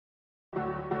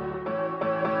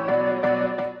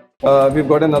We've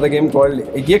got another game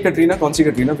called Yeh Katrina Kaun si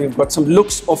Katrina. We've got some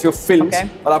looks of your films. Okay.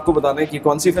 और आपको बताना है कि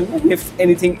कौन सी फिल्म है, if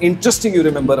anything interesting you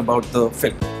remember about the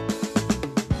film.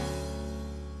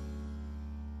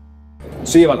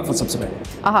 So ये वाला सबसे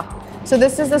पहले. So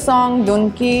this is the song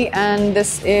Dunki, and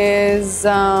this is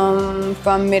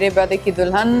from Mere Brother Ki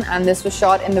Dulhan, and this was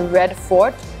shot in the Red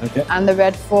Fort. Okay. And the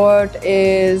Red Fort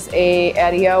is a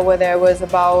area where there was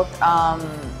about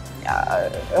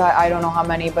I don't know how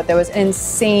many, but there was an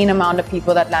insane amount of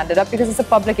people that landed up because it's a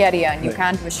public area and you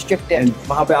can't restrict it. And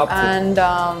वहाँ पे आप And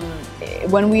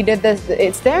when we did this,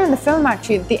 it's there in the film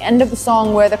actually, at the end of the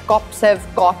song where the cops have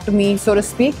got me, so to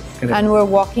speak. Correct. And we're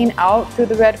walking out through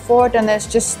the Red Fort and there's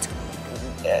just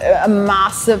a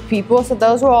mass of people. So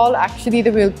those were all actually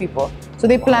the real people. So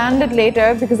they planned it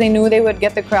later because they knew they would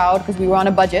get the crowd because we were on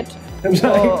a budget.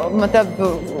 So,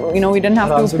 we didn't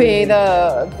have to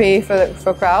pay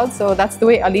for crowds. So that's the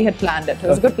way Ali had planned it. It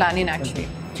was good planning actually.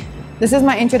 This is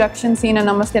my introduction scene in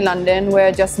Namaste London,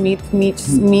 where Just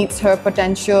meets her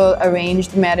potential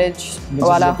arranged marriage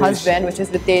wala husband, which is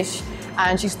Ritesh,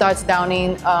 and she starts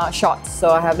downing shots.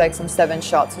 So I have like some 7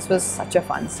 shots. This was such a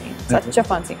fun scene. Such a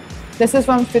fun scene. This is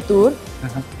from Fitur.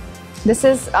 This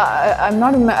is I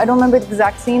don't remember the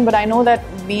exact scene, but I know that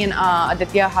me and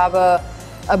Aditya have a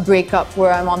breakup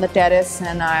where I'm on the terrace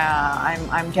and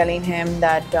I'm telling him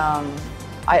that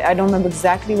I don't remember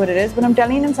exactly what it is, but I'm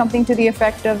telling him something to the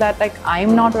effect of that, like,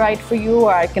 I'm not right for you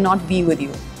or I cannot be with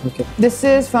you. Okay. This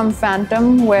is from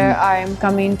Phantom, where I'm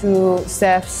coming to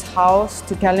Saif's house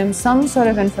to tell him some sort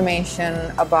of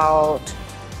information about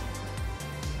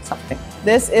something.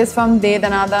 This is from De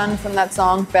Danadan, from that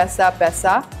song Paisa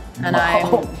Paisa, and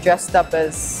I'm dressed up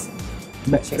as...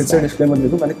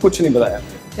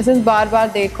 This is Baar Baar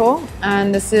Dekho,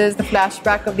 and this is the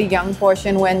flashback of the young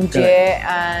portion when Jay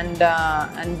and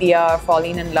Dia are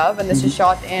falling in love, and this is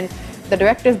shot in the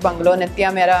director's bungalow, Nitya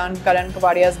Mehra and Karan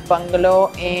Kavadia's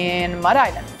bungalow in Mud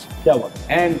Island.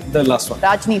 And the last one,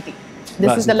 Rajniti.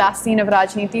 This is the last scene of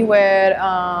Rajniti, where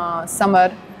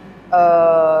Samar,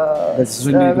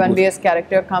 Ranveer's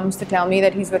character, comes to tell me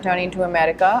that he's returning to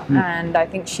America, and I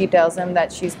think she tells him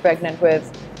that she's pregnant with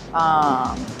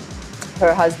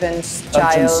her husband's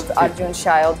child, Arjun's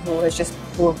child, who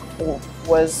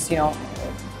was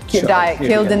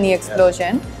killed in the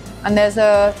explosion. And there's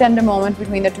a tender moment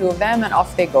between the two of them, and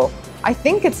off they go. I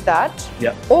think it's that,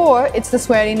 or it's the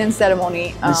swearing-in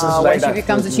ceremony when she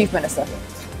becomes the chief minister.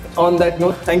 On that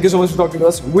note, thank you so much for talking to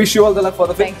us. Wish you all the luck for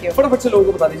the film. Thank you. फटाफट से लोगों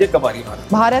को बता दीजिए कब आ रही है Bharat.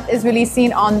 Bharat is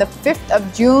releasing on the 5th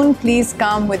of June. Please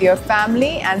come with your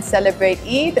family and celebrate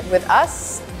Eid with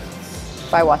us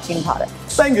by watching Bharat.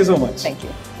 Thank you so much. Thank you.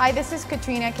 Hi, this is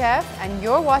Katrina Kaif, and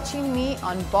you're watching me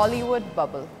on Bollywood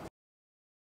Bubble.